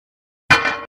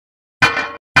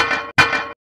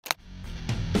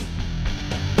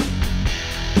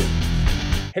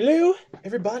Hello,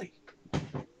 everybody.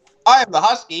 I am the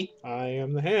Husky, I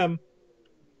am the Ham.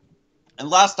 and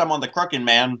last time on the Crookin'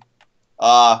 Man,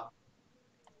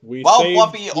 We well, saved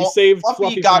Fluffy Fluffy from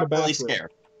a got really bathroom.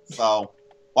 scared. So,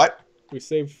 what? We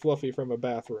saved Fluffy from a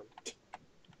bathroom.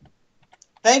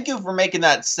 Thank you for making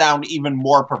that sound even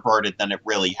more perverted than it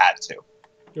really had to.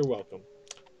 You're welcome.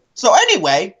 So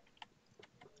anyway,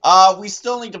 we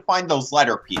still need to find those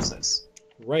letter pieces.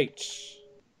 Right.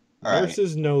 All right.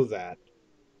 Nurses know that.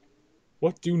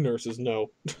 What do nurses know?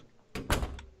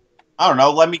 I don't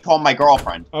know. Let me call my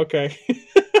girlfriend. Okay.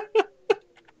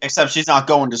 Except she's not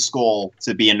going to school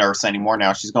to be a nurse anymore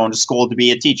now. She's going to school to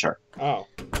be a teacher. Oh.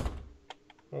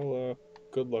 Well,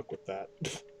 good luck with that.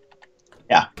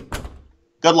 Yeah.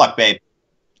 Good luck, babe.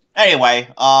 Anyway,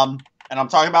 and I'm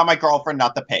talking about my girlfriend,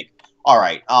 not the pig. All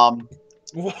right.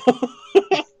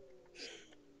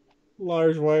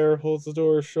 Large wire holds the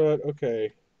door shut.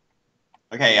 Okay.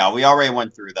 Okay, yeah, we already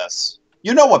went through this.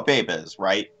 You know what babe is,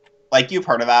 right? Like, you've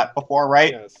heard of that before,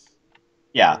 right? Yes.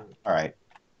 Yeah, alright.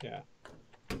 Yeah.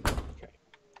 Okay.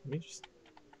 Let me just...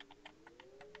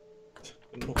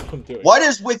 I don't know what I'm doing. What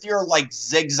is with your, like,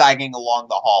 zigzagging along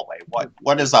the hallway?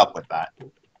 What is up with that? I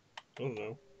don't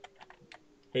know.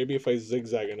 Maybe if I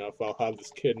zigzag enough, I'll have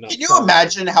this kid not... Can you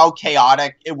imagine how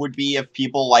chaotic it would be if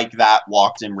people like that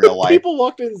walked in real life? People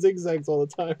walked in zigzags all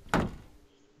the time.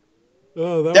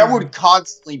 Oh, there would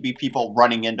constantly be people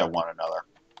running into one another.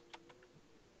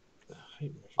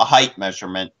 A height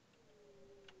measurement.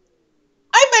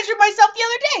 I measured myself the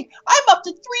other day. I'm up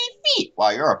to 3 feet. Wow,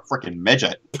 you're a freaking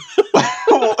midget. What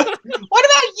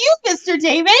about you, Mr.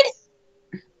 David?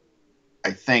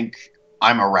 I think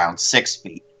I'm around 6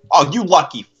 feet. Oh, you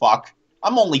lucky fuck.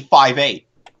 I'm only 5'8".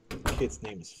 The kid's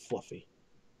name is Fluffy.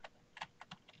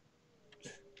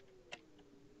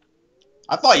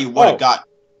 I thought you would have got...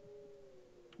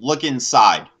 Look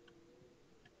inside.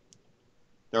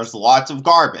 There's lots of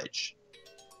garbage.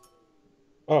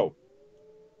 Oh.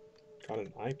 Got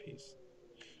an eyepiece.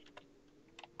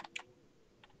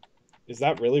 Is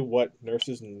that really what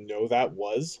nurses know that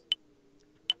was?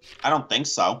 I don't think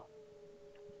so.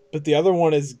 But the other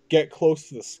one is get close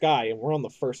to the sky, and we're on the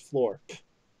first floor.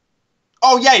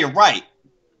 Oh, yeah, you're right.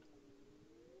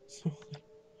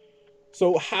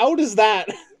 So how does that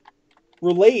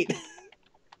relate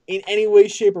in any way,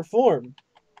 shape, or form?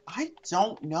 I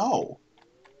don't know.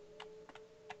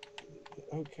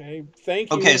 Okay, thank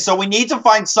you. Okay, so we need to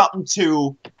find something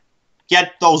to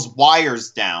get those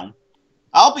wires down.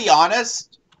 I'll be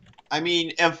honest. I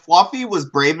mean, if Fluffy was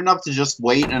brave enough to just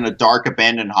wait in a dark,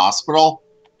 abandoned hospital,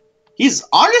 he's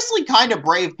honestly kind of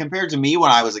brave compared to me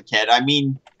when I was a kid. I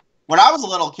mean, when I was a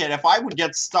little kid, if I would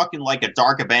get stuck in, like, a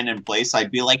dark, abandoned place,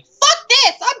 I'd be like, fuck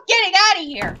this! I'm getting out of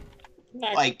here!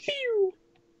 Like, pew.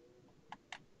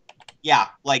 Yeah,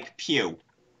 like, pew.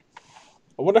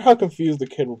 I wonder how confused the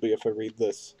kid will be if I read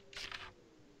this.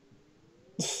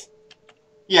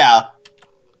 Yeah.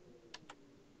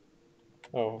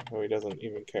 Oh, he doesn't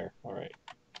even care. Alright.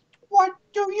 What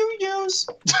do you use?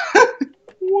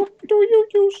 What do you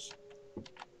use?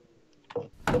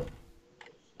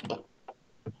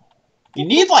 You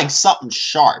need, like, something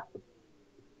sharp.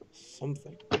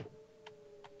 Something.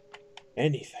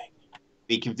 Anything.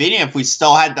 Be convenient if we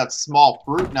still had that small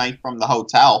fruit knife from the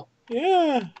hotel.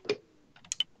 Yeah.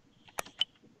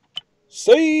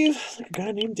 Save like a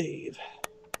guy named Dave.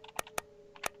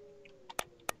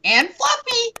 And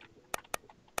Fluffy!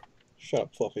 Shut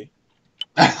up, Fluffy.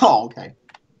 Oh, okay.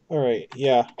 Alright,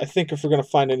 yeah. I think if we're gonna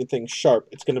find anything sharp,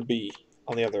 it's gonna be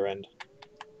on the other end.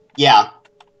 Yeah.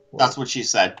 That's what she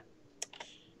said.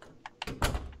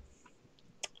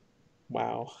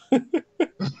 Wow.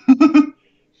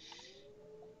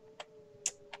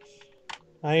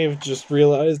 I have just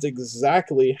realized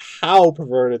exactly how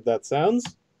perverted that sounds.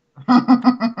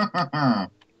 Oh,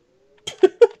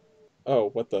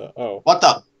 what the? Oh. What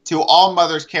the? To all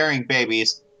mothers carrying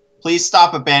babies, please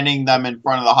stop abandoning them in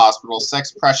front of the hospital.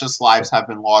 6 precious lives have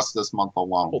been lost this month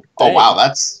alone. Oh, wow,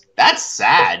 that's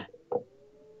sad.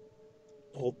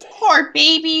 Oh, poor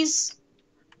babies.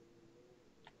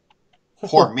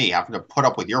 Poor me, having to put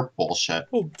up with your bullshit.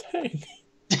 Oh, dang.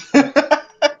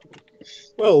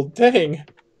 Well, dang.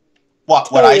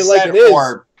 What I said,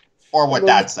 or what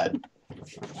Dad said?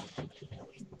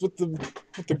 What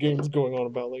the game's going on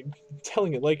about, like,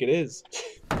 telling it like it is.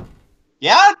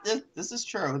 Yeah, this is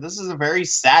true. This is a very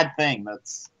sad thing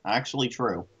that's actually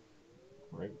true.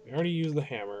 Right, we already used the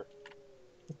hammer.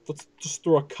 Let's just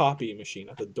throw a copy machine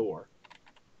at the door.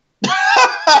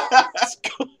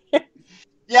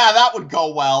 Yeah, that would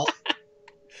go well.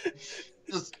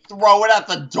 Just throw it at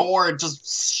the door, it just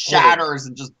shatters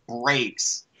and just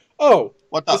breaks. Oh,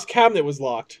 What this the? cabinet was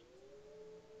locked.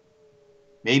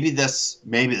 Maybe this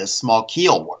small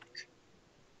key'll work.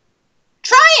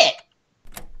 Try it.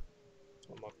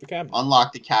 Unlock the cabinet.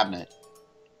 Unlock the cabinet.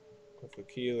 With the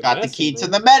key to the Got the medicine key to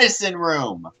room. the medicine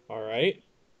room. All right.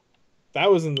 That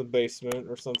was in the basement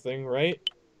or something, right?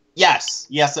 Yes,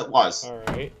 it was. All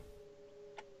right.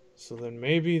 So then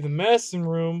maybe the medicine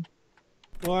room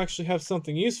will actually have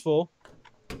something useful.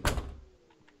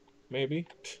 Maybe.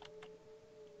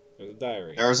 There's a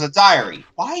diary. There's a diary.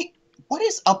 Why? What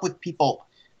is up with people?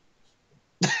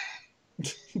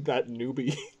 That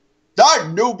newbie.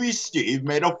 That newbie Steve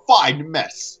made a fine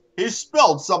mess. He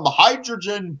spilled some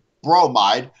hydrogen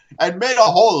bromide and made a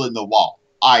hole in the wall.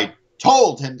 I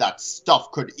told him that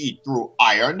stuff could eat through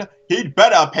iron. He'd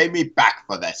better pay me back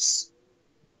for this.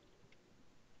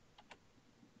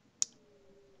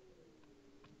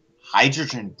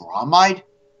 Hydrogen bromide?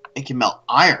 It can melt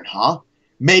iron, huh?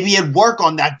 Maybe it'd work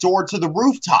on that door to the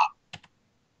rooftop.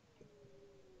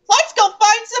 Let's go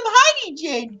find some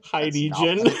hydrogen.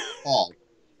 Hydrogen.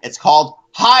 It's called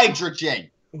hydrogen.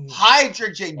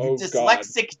 Hydrogen, you Oh,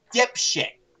 dyslexic dipshit.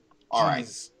 All right.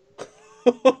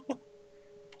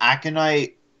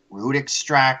 Aconite, root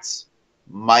extracts,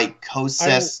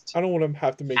 mycosis. I don't want to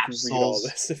have to make you read all capsules.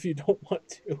 this if you don't want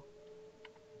to.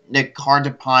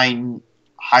 Nicardipine,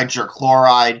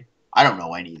 hydrochloride. I don't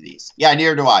know any of these. Yeah,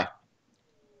 neither do I.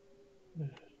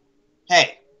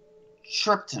 Hey,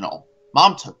 tryptanol.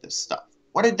 Mom took this stuff.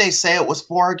 What did they say it was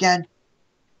for again?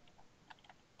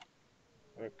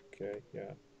 Okay,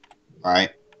 yeah. All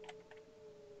right.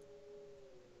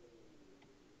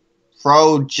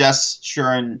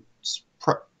 Progesterone.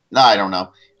 I don't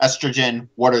know. Estrogen.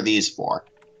 What are these for?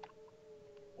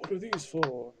 What are these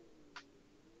for?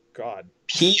 God.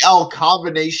 PL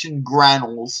combination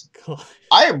granules. God.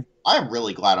 I am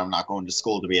really glad I'm not going to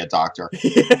school to be a doctor.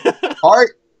 Yeah.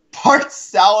 Part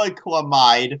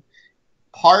salicylamide,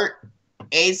 part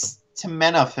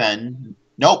acetaminophen.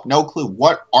 Nope, no clue.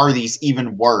 What are these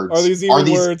even words? Are these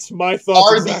even words? My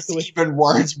thoughts Are exactly. these even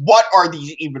words? What are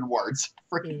these even words?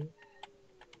 Freaking.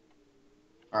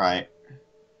 All right.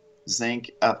 Zinc,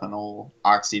 ethanol,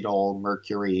 oxidol,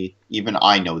 mercury. Even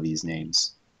I know these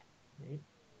names.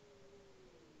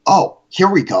 Oh, here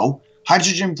we go.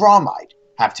 Hydrogen bromide.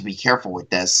 Have to be careful with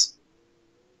this.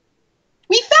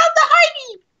 We found the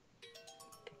hidey.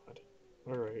 God.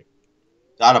 All right.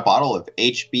 Got a bottle of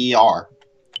HBr.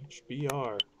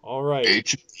 HBR. All right.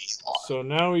 HBr. So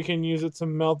now we can use it to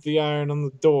melt the iron on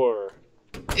the door.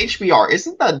 HBR,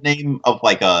 isn't the name of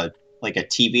like a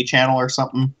TV channel or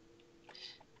something?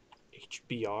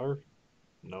 HBR?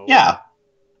 No. Yeah.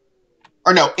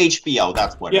 Or no, HBO,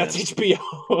 that's what Yeah, it is. it's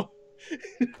HBO.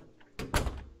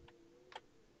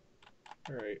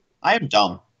 All right. I am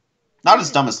dumb. Not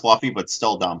as dumb as Fluffy, but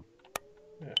still dumb.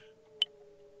 Yeah.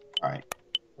 Alright.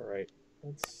 All right.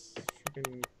 Let's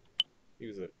freaking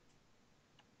use it.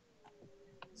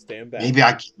 Stand back. Maybe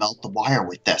I can melt the wire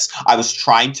with this. I was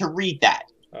trying to read that.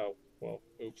 Oh, well,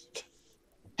 oops.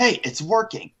 Hey, it's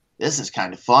working. This is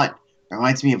kind of fun.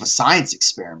 Reminds me of a science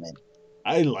experiment.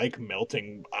 I like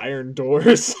melting iron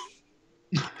doors.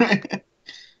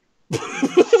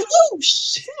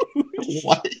 Whoosh.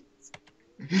 What?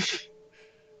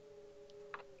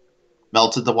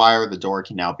 Melted the wire, the door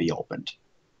can now be opened.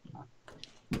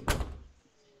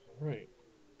 Right.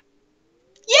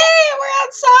 Yay, we're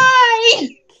outside.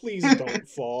 Please don't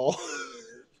fall.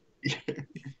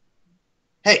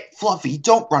 Hey, Fluffy,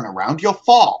 don't run around, you'll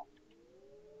fall.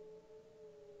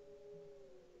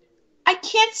 I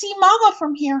can't see Mama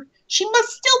from here. She must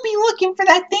still be looking for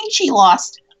that thing she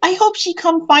lost. I hope she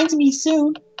finds me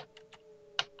soon.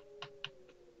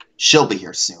 She'll be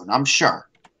here soon, I'm sure.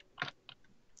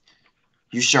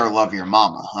 You sure love your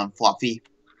mama, huh, Fluffy?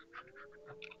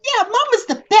 Yeah, Mama's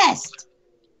the best.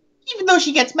 Even though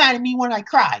she gets mad at me when I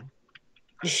cry.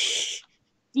 Do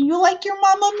you like your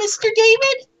Mama, Mr.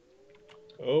 David?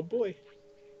 Oh boy.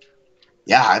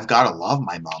 Yeah, I've gotta love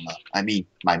my mama. I mean,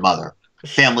 my mother.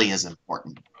 Family is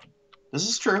important. This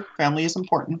is true. Family is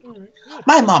important. All right. Yeah.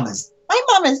 My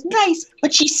mama's nice,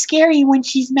 but she's scary when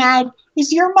she's mad.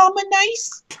 Is your mama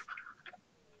nice?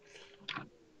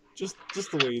 Just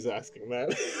the way he's asking that.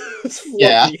 It's Fluffy.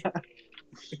 Yeah.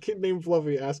 A kid named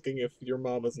Fluffy asking if your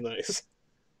mom is nice. ...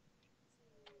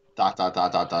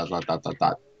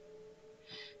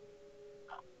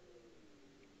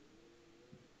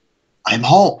 I'm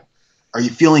home. Are you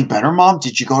feeling better, Mom?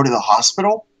 Did you go to the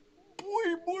hospital?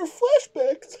 Boy, more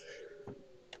flashbacks.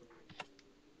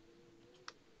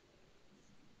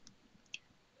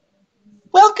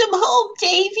 Welcome home,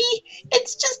 Davy.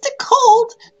 It's just a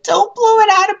cold. Don't blow it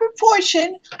out of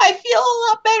proportion. I feel a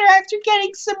lot better after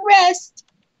getting some rest.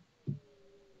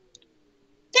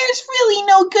 There's really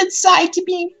no good side to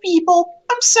being feeble.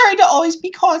 I'm sorry to always be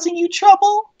causing you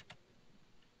trouble.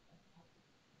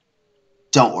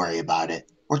 Don't worry about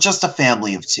it. We're just a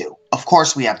family of two. Of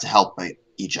course we have to help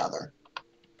each other.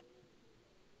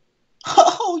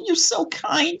 Oh, you're so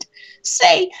kind.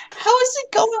 Say, how is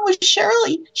it going with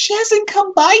Shirley? She hasn't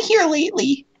come by here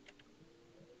lately.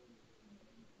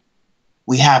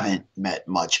 We haven't met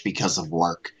much because of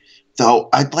work, though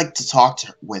I'd like to talk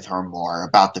with her more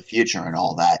about the future and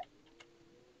all that.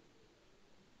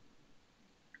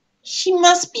 She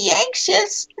must be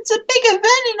anxious. It's a big event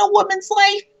in a woman's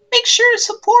life. Make sure to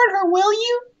support her, will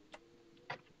you?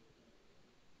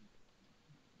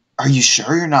 Are you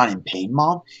sure you're not in pain,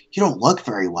 Mom? You don't look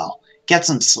very well. Get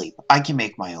some sleep. I can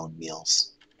make my own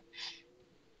meals.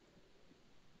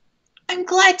 I'm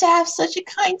glad to have such a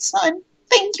kind son.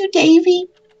 Thank you, Davy.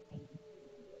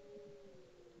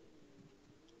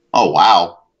 Oh,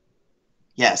 wow.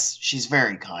 Yes, she's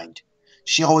very kind.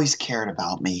 She always cared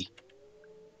about me.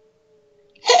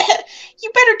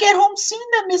 You better get home soon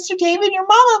then, Mr. David. Your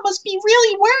mama must be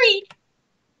really worried.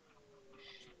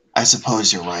 I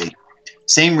suppose you're right.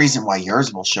 Same reason why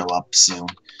yours will show up soon.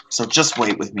 So just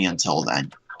wait with me until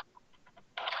then.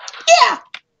 Yeah.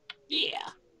 Yeah.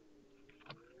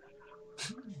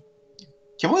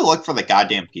 Can we look for the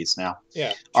goddamn piece now?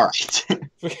 Yeah. Alright. An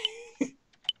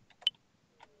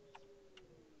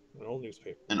old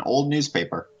newspaper. An old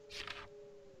newspaper.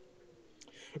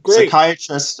 Great.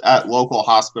 Psychiatrist at local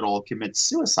hospital commits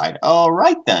suicide.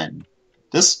 Alright then.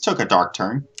 This took a dark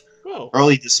turn. Oh.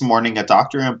 Early this morning, a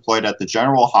doctor employed at the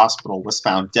general hospital was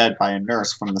found dead by a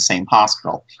nurse from the same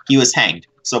hospital. He was hanged,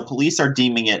 so police are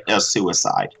deeming it a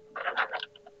suicide.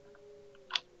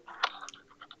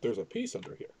 There's a piece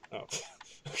under here. Oh.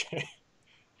 Okay.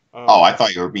 Oh, I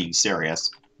thought you were being serious.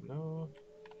 No.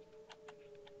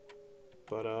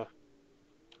 But,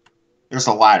 There's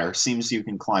a ladder. Seems you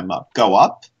can climb up. Go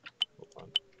up. hold on.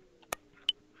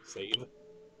 Save.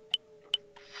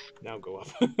 Now go up.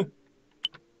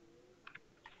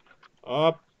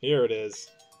 Up. Here it is.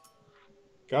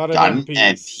 Got an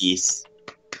end piece.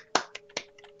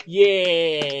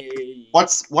 Yay!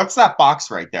 What's that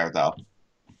box right there, though?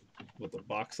 With the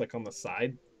box, like, on the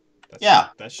side? Yeah.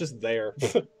 That's just there.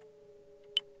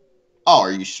 Oh,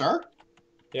 are you sure?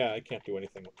 Yeah, I can't do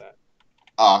anything with that.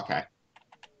 Oh, okay.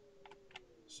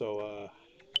 So,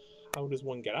 how does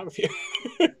one get out of here?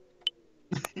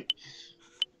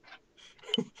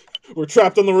 We're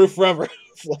trapped on the roof forever,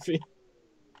 Fluffy.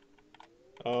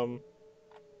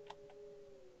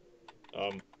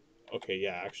 Okay,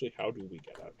 yeah, actually, how do we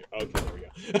get out of here? Okay, there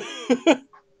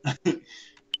we go.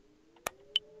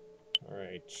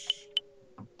 Alright.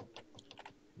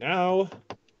 Now,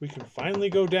 we can finally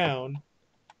go down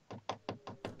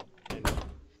and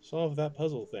solve that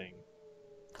puzzle thing.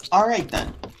 Alright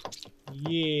then.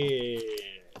 Yeah.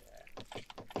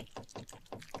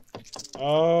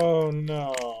 Oh,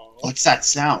 no. What's that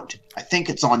sound? I think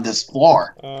it's on this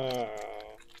floor.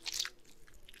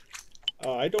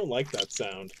 I don't like that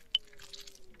sound.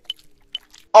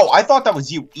 Oh, I thought that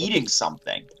was you eating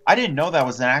something. I didn't know that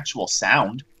was an actual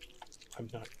sound. I'm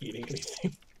not eating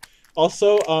anything.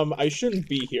 Also, I shouldn't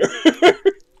be here.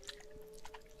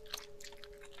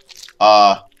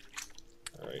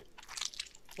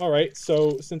 Alright,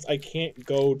 so since I can't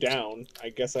go down, I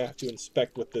guess I have to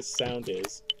inspect what this sound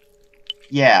is.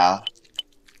 Yeah.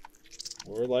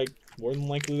 We're like, more than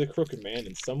likely the Crooked Man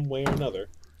in some way or another.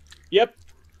 Yep.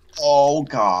 Oh,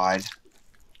 God.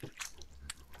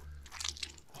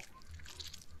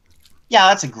 Yeah,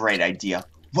 that's a great idea.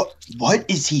 What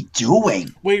is he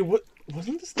doing? Wait, what?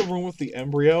 Wasn't this the room with the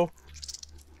embryo?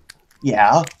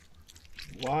 Yeah.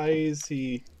 Why is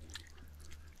he...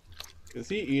 Is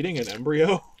he eating an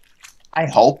embryo? I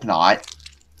hope not.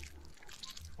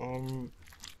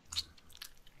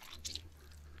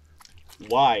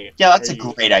 Why? Yeah, that's a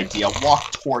great idea.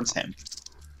 Walk towards him.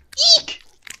 Eek!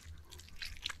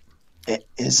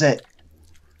 Is it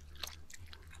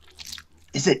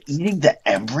eating the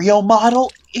embryo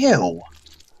model? Ew.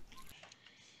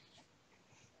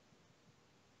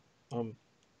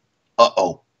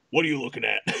 Uh-oh. What are you looking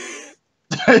at?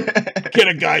 Can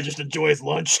a guy just enjoy his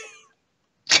lunch?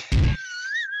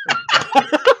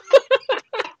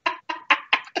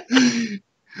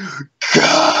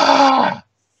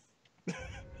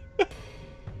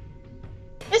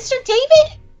 Mr.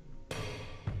 David?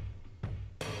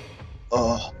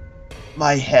 Ugh.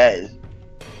 My head.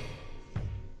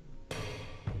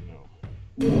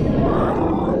 No!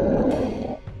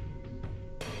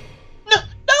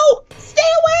 Stay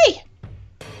away!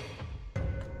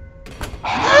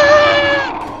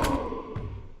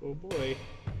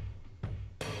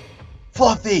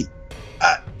 Fluffy!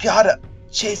 I gotta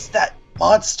chase that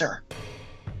monster.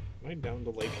 Am I down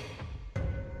to like...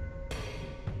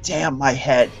 Damn, my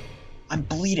head. I'm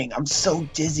bleeding. I'm so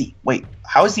dizzy. Wait,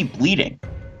 how is he bleeding?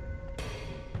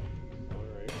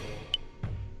 Alright,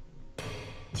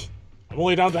 well. I'm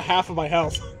only down to half of my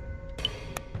health.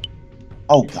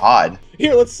 Oh, God.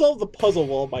 Here, let's solve the puzzle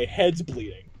while my head's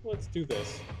bleeding. Let's do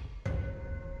this.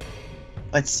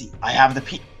 Let's see. I have the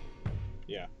piece.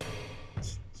 Yeah.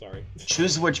 Sorry.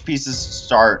 Choose which pieces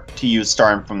to use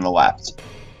starting from the left.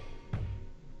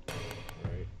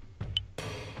 Alright.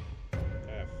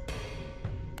 F.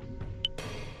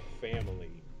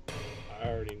 Family. I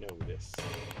already know this.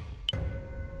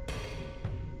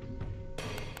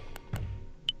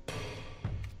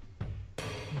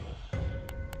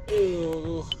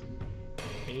 Ugh.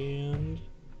 And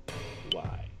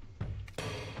Y.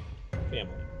 Family.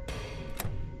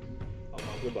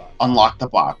 Unlock the box. Unlock the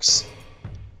box.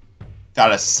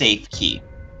 Got a safe key.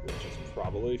 Which is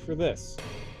probably for this.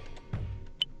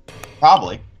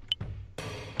 Probably.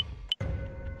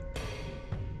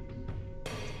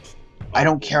 I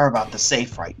don't care about the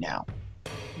safe right now.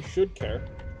 You should care.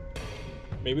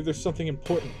 Maybe there's something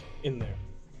important in there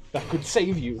that could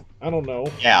save you. I don't know.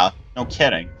 Yeah, no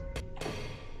kidding.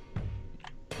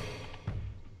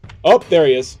 Oh, there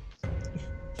he is.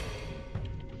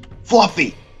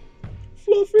 Fluffy!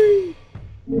 Fluffy!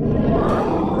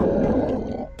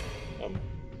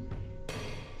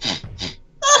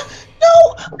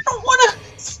 No! I don't want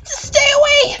to stay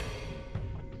away!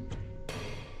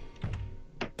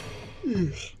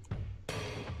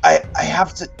 I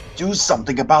have to do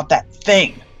something about that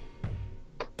thing.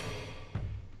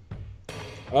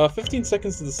 15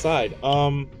 seconds to the side.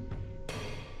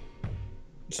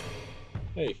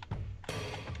 Hey.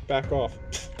 Back off.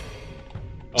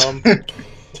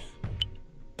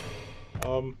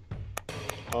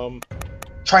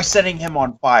 Try setting him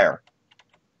on fire.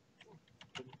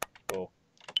 Oh.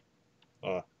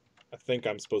 I think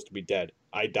I'm supposed to be dead.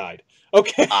 I died.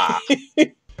 Okay. Ah.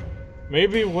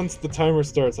 Maybe once the timer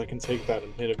starts, I can take that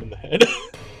and hit him in the head.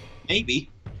 Maybe.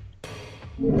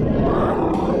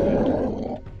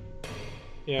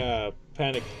 Yeah,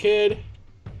 panicked kid.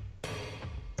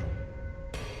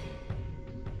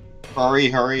 Hurry,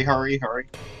 hurry, hurry, hurry.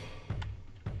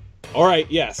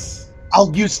 Alright, yes.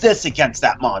 I'll use this against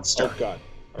that monster. Oh god.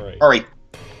 Alright. Hurry.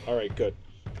 Alright, good.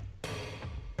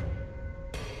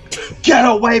 Get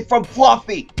away from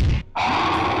Fluffy!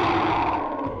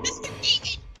 Mr.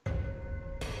 Deacon!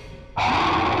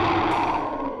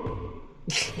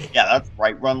 Yeah, that's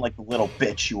right. Run like the little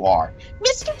bitch you are.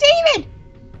 Mr. David!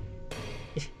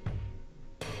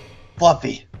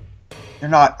 Fluffy, you're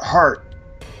not hurt.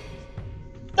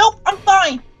 Nope, I'm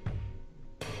fine.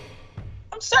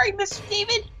 I'm sorry, Mr.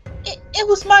 David. It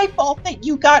was my fault that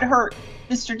you got hurt,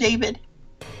 Mr. David.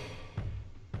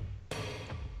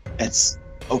 It's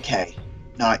okay.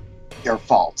 Not your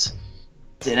fault.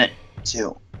 Didn't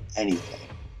do anything.